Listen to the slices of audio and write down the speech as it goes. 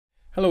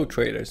Hello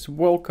traders,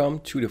 welcome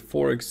to the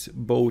Forex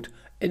Boat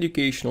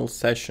educational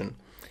session.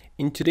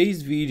 In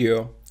today's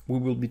video, we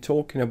will be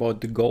talking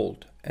about the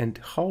gold and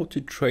how to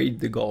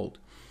trade the gold.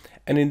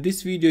 And in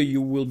this video, you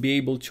will be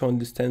able to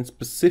understand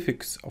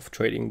specifics of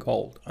trading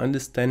gold,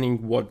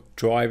 understanding what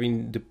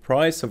driving the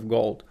price of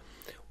gold,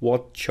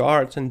 what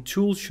charts and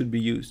tools should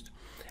be used,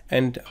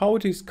 and how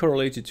it is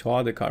correlated to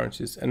other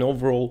currencies, and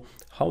overall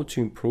how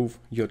to improve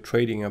your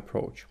trading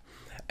approach.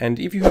 And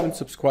if you haven't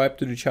subscribed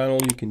to the channel,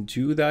 you can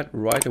do that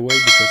right away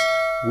because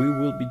we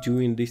will be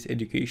doing these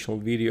educational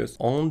videos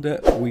on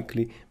the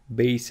weekly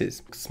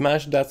basis.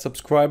 Smash that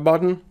subscribe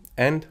button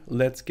and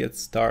let's get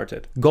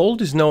started. Gold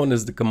is known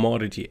as the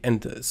commodity and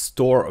the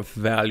store of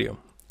value.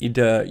 It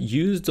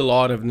used a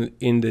lot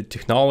in the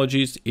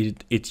technologies,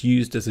 it's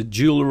used as a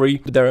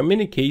jewelry. But there are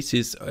many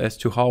cases as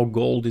to how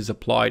gold is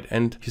applied,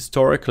 and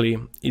historically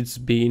it's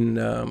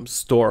been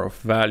store of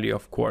value,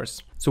 of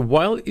course. So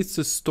while it's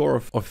a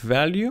store of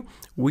value,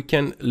 we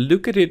can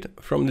look at it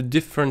from a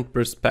different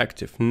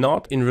perspective,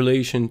 not in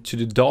relation to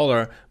the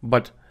dollar,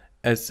 but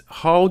as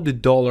how the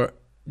dollar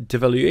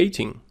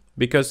devaluating.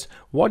 Because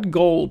what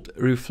gold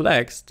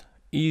reflects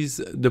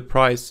is the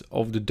price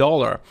of the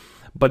dollar,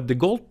 but the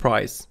gold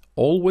price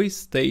always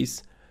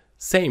stays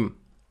same.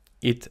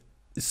 It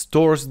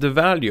stores the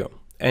value.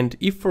 And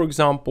if, for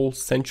example,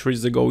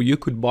 centuries ago you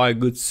could buy a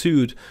good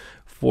suit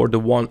for the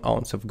 1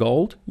 ounce of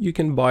gold, you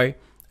can buy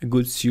a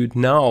good suit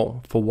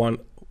now for 1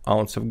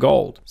 ounce of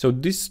gold. So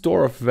this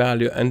store of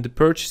value and the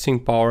purchasing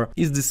power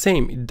is the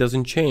same, it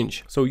doesn't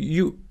change. So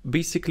you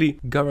basically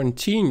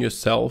guaranteeing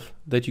yourself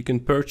that you can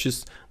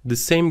purchase the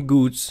same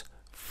goods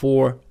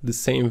for the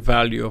same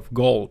value of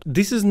gold.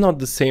 This is not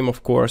the same,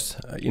 of course,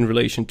 in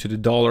relation to the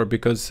dollar,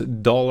 because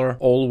dollar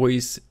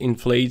always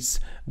inflates.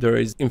 There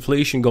is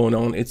inflation going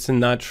on. It's a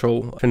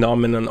natural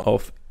phenomenon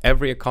of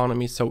every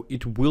economy, so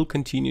it will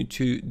continue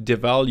to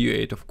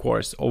devaluate, of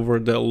course, over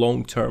the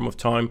long term of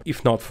time,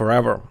 if not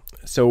forever.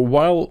 So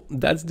while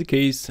that's the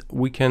case,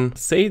 we can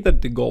say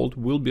that the gold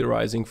will be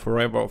rising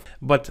forever.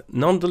 But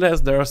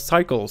nonetheless, there are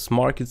cycles,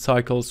 market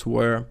cycles,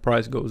 where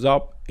price goes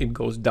up, it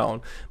goes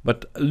down.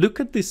 But look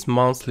at this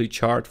monthly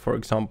chart, for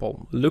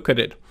example. Look at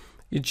it.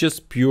 It's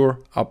just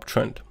pure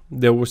uptrend.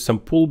 There were some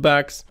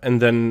pullbacks,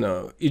 and then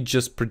it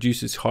just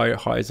produces higher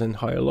highs and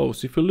higher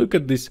lows. If you look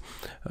at this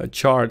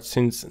chart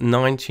since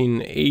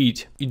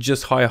 1908, it's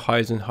just higher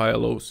highs and higher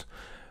lows.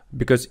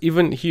 Because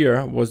even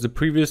here was the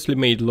previously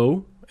made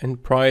low,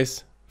 and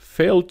price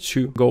failed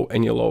to go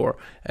any lower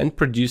and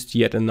produced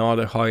yet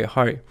another higher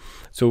high.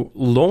 So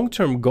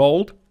long-term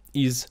gold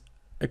is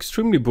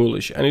extremely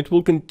bullish, and it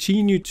will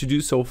continue to do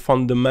so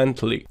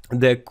fundamentally.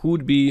 There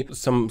could be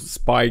some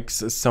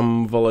spikes,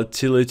 some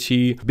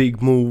volatility,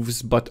 big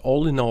moves, but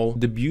all in all,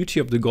 the beauty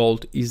of the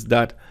gold is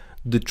that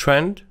the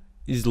trend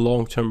is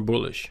long-term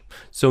bullish.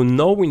 So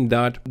knowing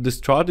that, the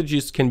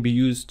strategies can be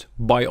used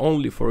buy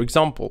only, for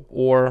example,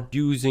 or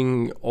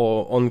using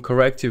on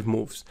corrective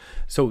moves.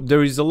 So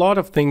there is a lot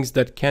of things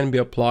that can be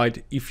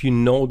applied if you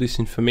know this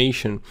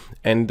information,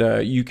 and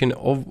you can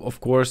of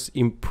course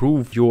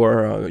improve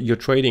your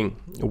trading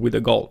with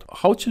the gold.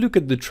 How to look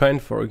at the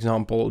trend, for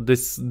example?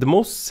 The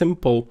most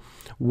simple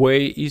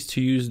way is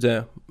to use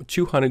the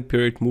 200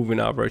 period moving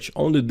average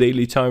on the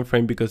daily time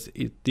frame, because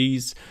it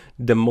is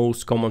the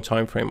most common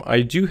time frame.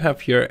 I do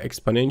have here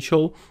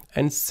exponential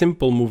and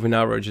simple moving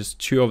averages,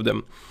 two of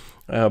them,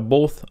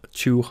 both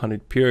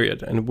 200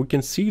 period, and we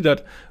can see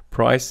that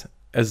price,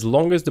 as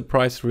long as the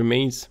price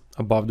remains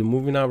above the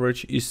moving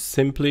average, is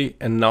simply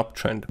an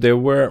uptrend. There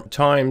were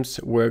times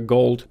where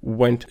gold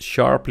went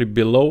sharply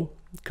below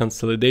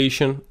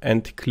consolidation,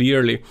 and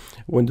clearly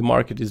when the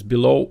market is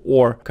below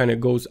or kind of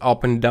goes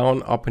up and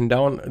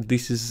down,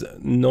 this is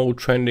no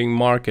trending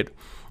market.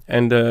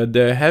 And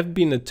there have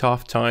been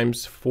tough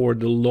times for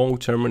the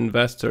long-term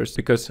investors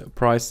because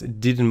price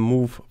didn't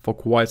move for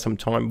quite some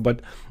time.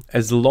 But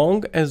as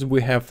long as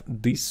we have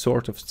this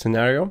sort of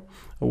scenario,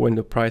 when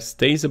the price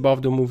stays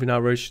above the moving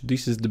average,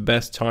 this is the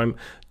best time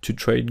to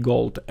trade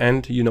gold.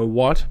 And you know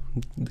what?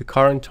 The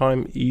current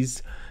time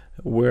is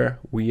where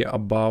we are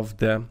above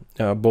the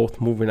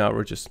both moving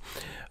averages.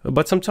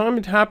 But sometimes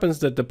it happens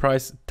that the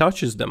price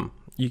touches them.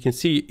 You can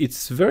see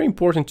it's very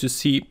important to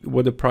see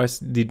whether the price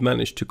did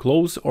manage to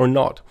close or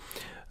not.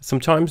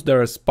 Sometimes there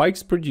are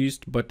spikes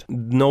produced, but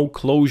no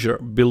closure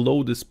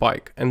below the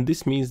spike. And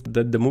this means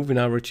that the moving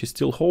average is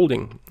still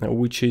holding,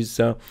 which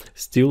is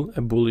still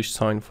a bullish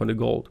sign for the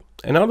gold.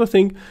 Another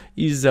thing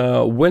is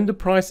when the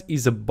price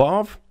is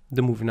above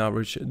the moving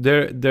average,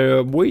 there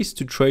are ways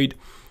to trade.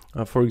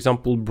 For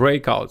example,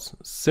 breakouts,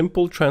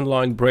 simple trend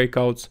line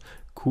breakouts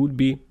could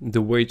be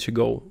the way to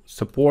go.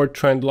 Support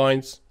trend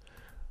lines,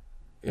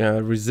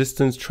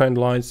 resistance trend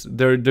lines.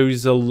 There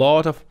is a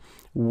lot of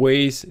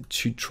ways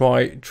to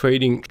try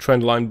trading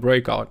trend line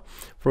breakout.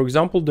 For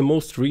example, the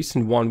most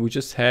recent one, we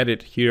just had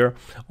it here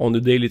on the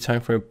daily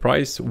time frame,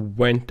 price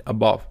went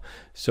above.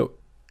 So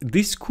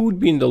this could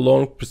be in the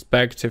long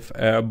perspective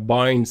a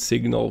buying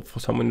signal for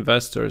some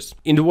investors.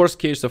 In the worst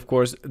case, of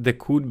course, there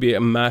could be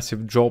a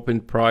massive drop in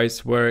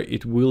price where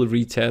it will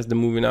retest the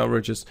moving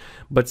averages,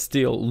 but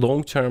still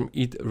long term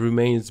it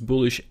remains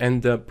bullish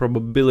and the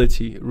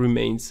probability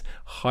remains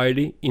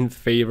highly in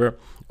favor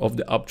of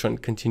the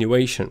uptrend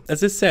continuation.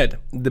 As I said,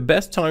 the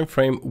best time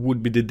frame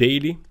would be the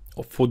daily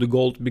for the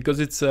gold, because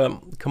it's a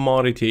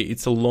commodity,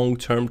 it's a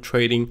long-term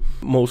trading,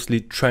 mostly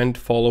trend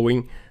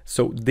following.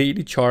 So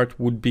daily chart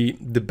would be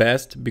the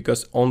best,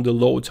 because on the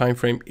low time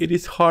frame it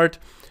is hard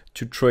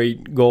to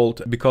trade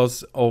gold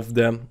because of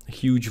the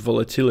huge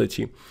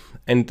volatility.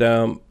 And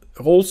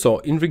also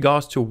in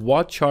regards to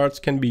what charts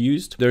can be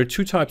used, there are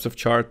two types of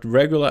chart,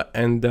 regular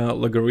and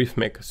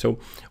logarithmic. So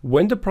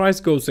when the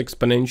price goes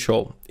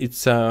exponential,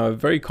 it's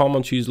very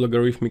common to use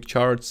logarithmic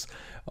charts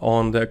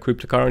on the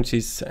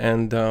cryptocurrencies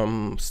and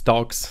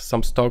stocks.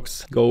 Some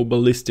stocks go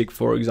ballistic,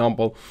 for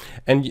example.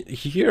 And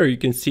here you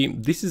can see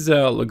this is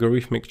a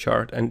logarithmic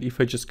chart, and if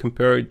I just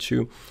compare it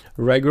to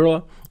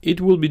regular,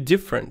 it will be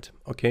different.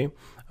 Okay,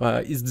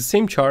 it's the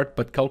same chart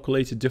but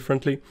calculated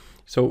differently.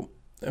 So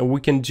we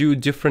can do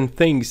different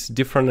things,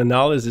 different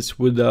analysis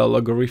with a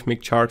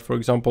logarithmic chart. For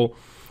example,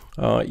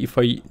 if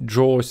I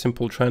draw a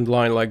simple trend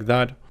line like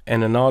that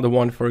and another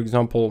one, for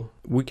example,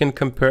 we can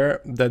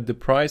compare that the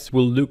price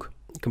will look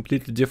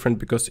completely different,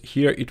 because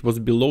here it was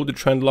below the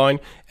trend line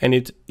and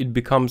it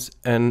becomes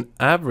an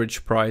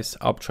average price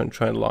uptrend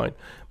trend line,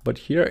 but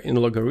here in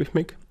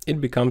logarithmic it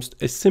becomes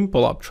a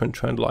simple uptrend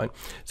trend line.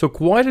 So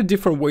quite a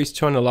different ways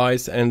to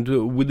analyze, and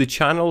with the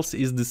channels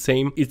is the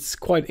same. It's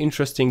quite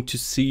interesting to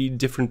see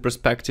different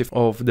perspective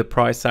of the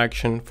price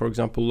action, for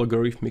example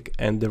logarithmic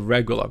and the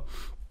regular.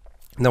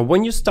 Now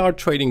when you start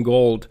trading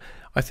gold,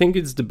 I think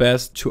it's the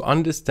best to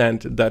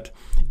understand that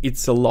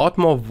it's a lot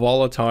more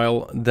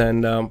volatile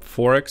than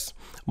Forex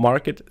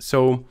market.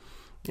 So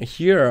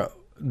here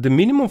the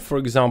minimum, for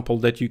example,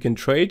 that you can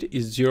trade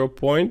is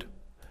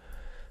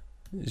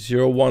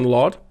 0.01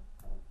 lot.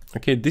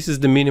 Okay, this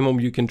is the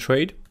minimum you can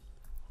trade,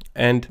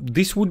 and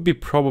this would be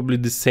probably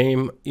the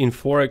same in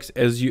Forex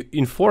as you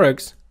in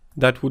Forex.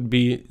 That would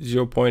be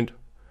 0.1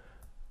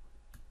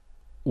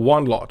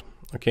 lot.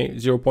 Okay,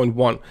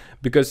 0.1,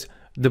 because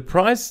the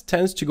price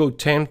tends to go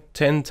 10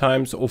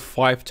 times or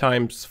 5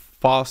 times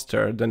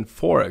faster than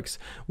Forex,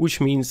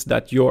 which means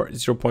that your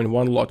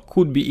 0.1 lot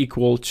could be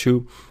equal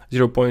to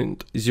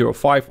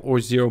 0.05 or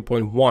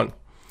 0.1.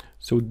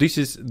 So this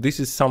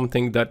is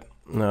something that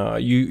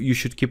you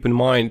should keep in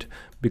mind,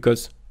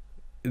 because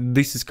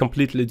this is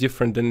completely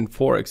different than in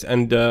Forex,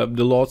 and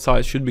the lot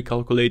size should be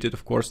calculated,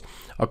 of course,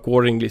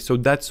 accordingly. So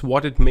that's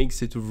what it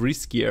makes it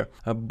riskier.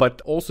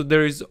 But also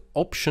there is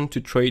option to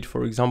trade,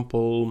 for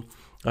example,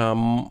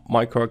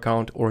 micro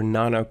account or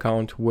nano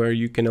account, where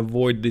you can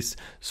avoid this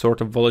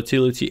sort of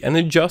volatility and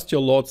adjust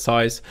your lot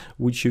size,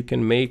 which you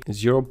can make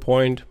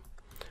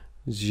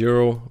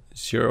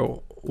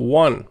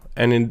 0.001,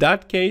 and in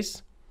that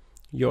case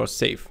you're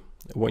safe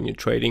when you're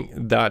trading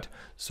that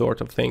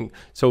sort of thing.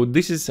 So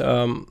this is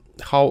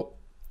how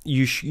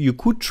you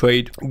could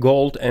trade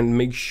gold and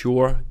make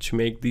sure to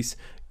make these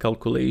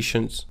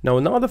calculations. Now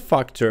another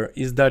factor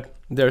is that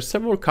there are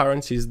several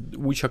currencies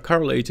which are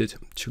correlated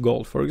to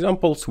gold. For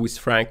example, Swiss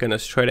franc and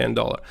Australian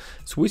dollar.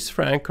 Swiss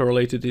franc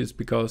correlated is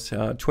because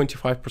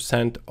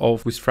 25% of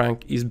Swiss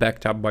franc is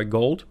backed up by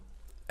gold,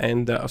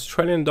 and the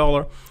Australian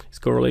dollar is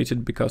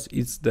correlated because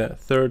it's the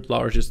third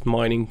largest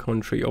mining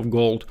country of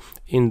gold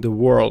in the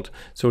world.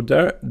 So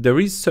there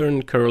is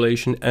certain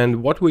correlation,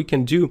 and what we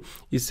can do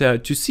is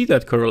to see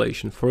that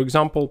correlation. For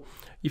example,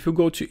 if you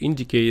go to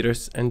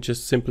indicators and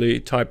just simply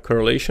type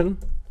correlation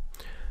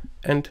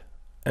and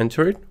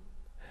enter it.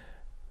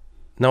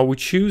 Now we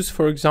choose,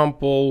 for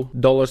example,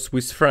 dollar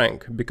Swiss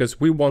franc, because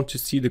we want to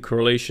see the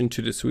correlation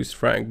to the Swiss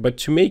franc. But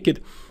to make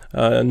it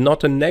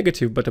not a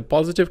negative but a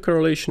positive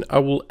correlation, I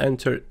will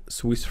enter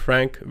Swiss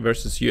franc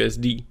versus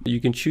USD.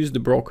 You can choose the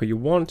broker you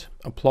want,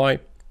 apply.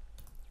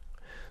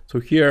 So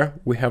here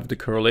we have the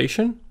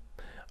correlation.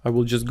 I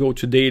will just go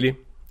to daily,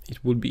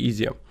 it will be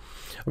easier.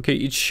 Okay,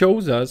 it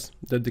shows us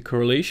that the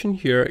correlation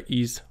here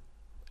is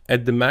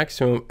at the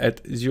maximum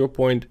at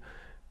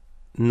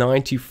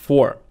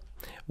 0.94.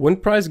 When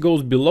price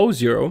goes below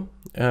 0,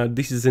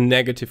 this is a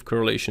negative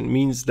correlation,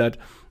 means that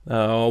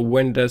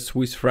when the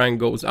Swiss franc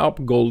goes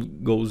up,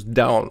 gold goes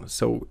down.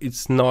 So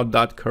it's not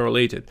that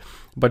correlated.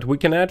 But we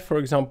can add, for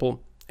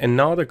example,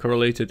 another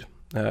correlated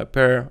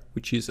pair,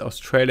 which is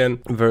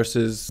Australian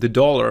versus the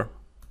dollar.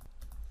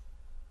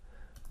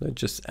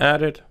 Let's just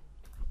add it.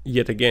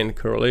 Yet again,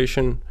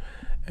 correlation.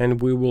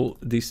 And we will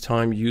this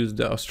time use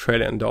the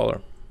Australian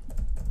dollar.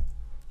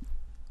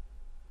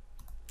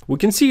 We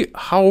can see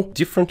how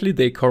differently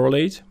they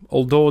correlate.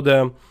 Although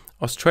the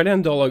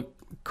Australian dollar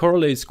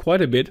correlates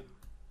quite a bit,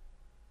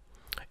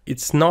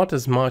 it's not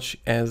as much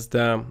as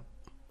the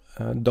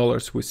dollar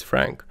Swiss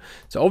franc.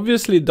 So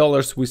obviously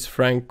dollar Swiss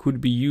franc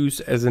could be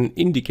used as an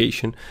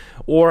indication,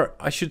 or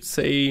I should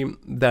say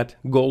that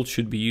gold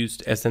should be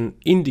used as an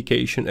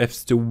indication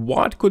as to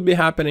what could be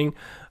happening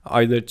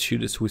either to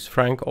the Swiss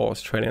franc or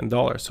Australian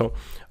dollar. So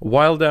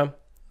while the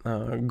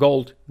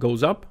gold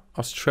goes up,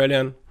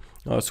 Australian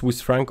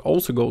Swiss franc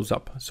also goes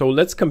up. So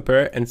let's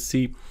compare and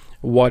see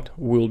what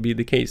will be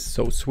the case.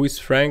 So Swiss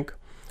franc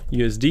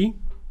USD,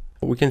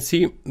 we can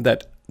see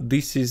that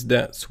this is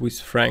the Swiss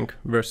franc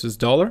versus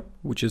dollar,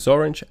 which is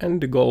orange, and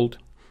the gold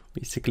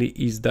basically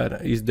is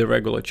the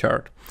regular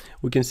chart.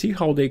 We can see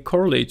how they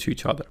correlate to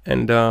each other,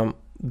 and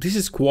this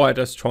is quite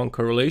a strong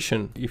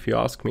correlation if you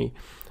ask me.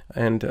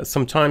 And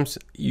sometimes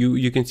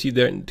you can see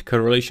that the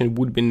correlation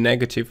would be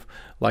negative,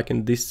 like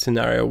in this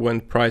scenario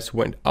when price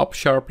went up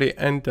sharply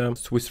and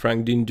Swiss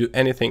franc didn't do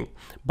anything.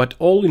 But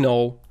all in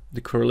all, the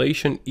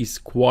correlation is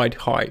quite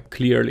high,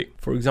 clearly.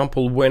 For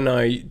example, when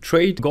I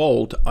trade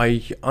gold,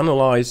 I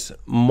analyze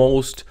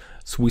most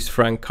Swiss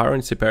franc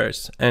currency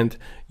pairs, and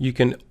you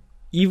can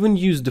even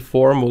use the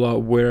formula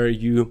where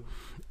you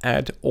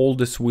add all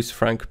the Swiss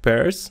franc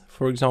pairs,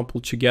 for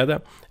example,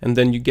 together, and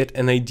then you get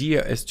an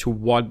idea as to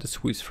what the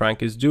Swiss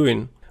franc is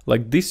doing.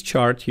 Like this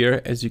chart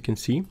here, as you can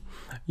see,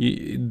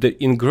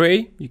 in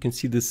gray, you can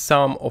see the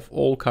sum of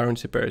all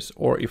currency pairs.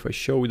 Or if I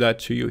show that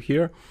to you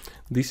here,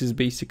 this is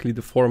basically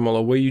the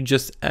formula where you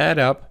just add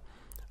up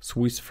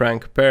Swiss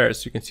franc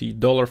pairs. You can see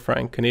dollar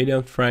franc,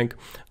 Canadian franc.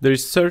 There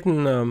is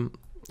certain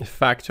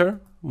factor,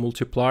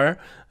 multiplier,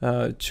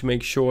 to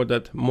make sure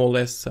that more or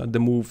less the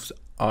moves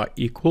are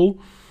equal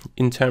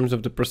in terms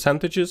of the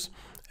percentages,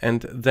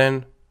 and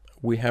then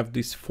we have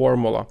this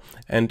formula,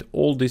 and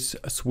all these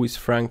Swiss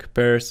franc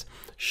pairs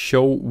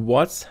show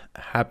what's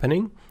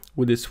happening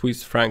with the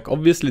Swiss franc.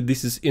 Obviously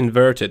this is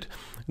inverted.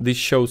 This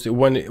shows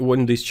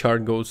when this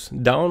chart goes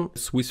down,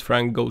 Swiss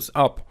franc goes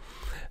up.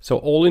 So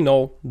all in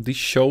all, this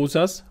shows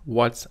us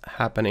what's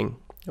happening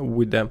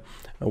with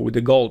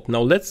the gold.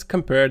 Now let's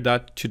compare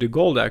that to the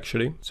gold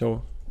actually.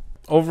 So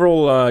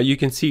overall, you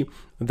can see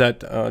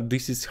that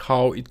this is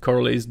how it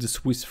correlates the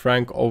Swiss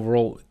franc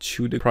overall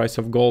to the price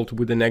of gold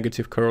with a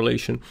negative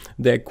correlation.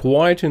 They're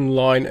quite in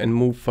line and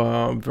move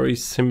very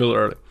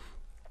similarly.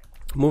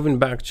 Moving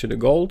back to the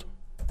gold.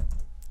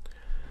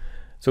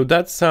 So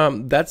that's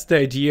the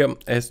idea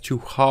as to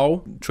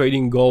how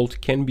trading gold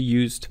can be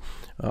used,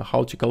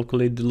 how to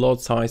calculate the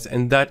lot size,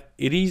 and that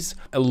it is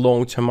a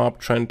long-term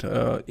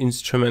uptrend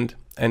instrument,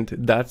 and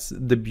that's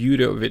the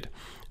beauty of it.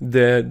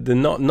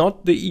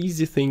 Not the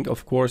easy thing,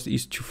 of course,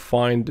 is to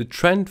find the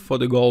trend for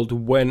the gold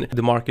when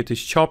the market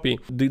is choppy.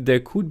 There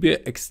could be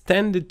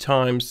extended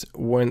times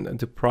when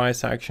the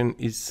price action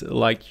is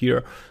like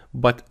here,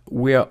 but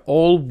we are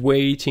all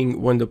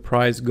waiting when the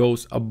price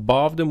goes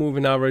above the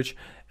moving average,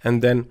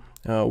 and then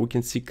we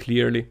can see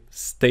clearly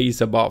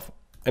stays above.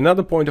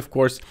 Another point, of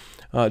course,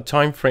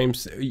 time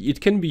frames.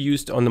 It can be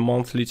used on a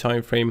monthly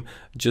time frame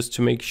just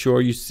to make sure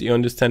you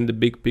understand the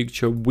big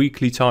picture.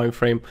 Weekly time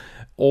frame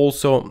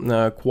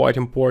also quite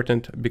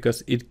important,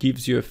 because it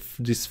gives you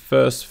this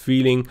first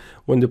feeling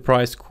when the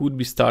price could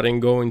be starting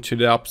going to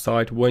the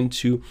upside, when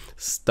to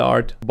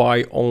start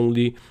buy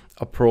only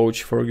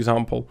approach, for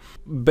example.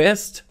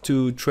 Best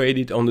to trade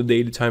it on the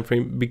daily time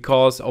frame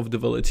because of the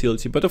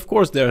volatility, but of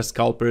course there are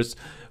scalpers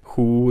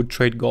who would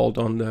trade gold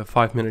on the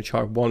 5-minute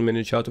chart,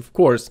 1-minute chart. Of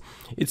course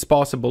it's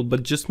possible,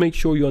 but just make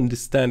sure you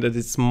understand that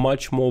it's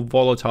much more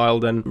volatile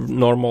than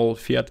normal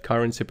fiat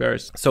currency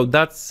pairs. So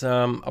that's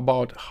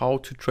about how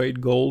to trade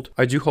gold.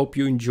 I do hope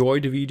you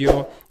enjoyed the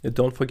video.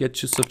 Don't forget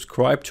to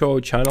subscribe to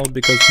our channel,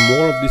 because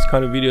more of these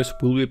kind of videos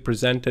will be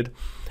presented.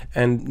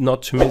 And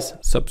not to miss,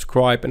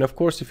 subscribe, and of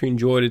course if you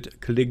enjoyed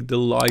it, click the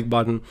like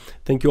button.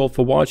 Thank you all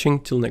for watching.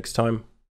 Till next time.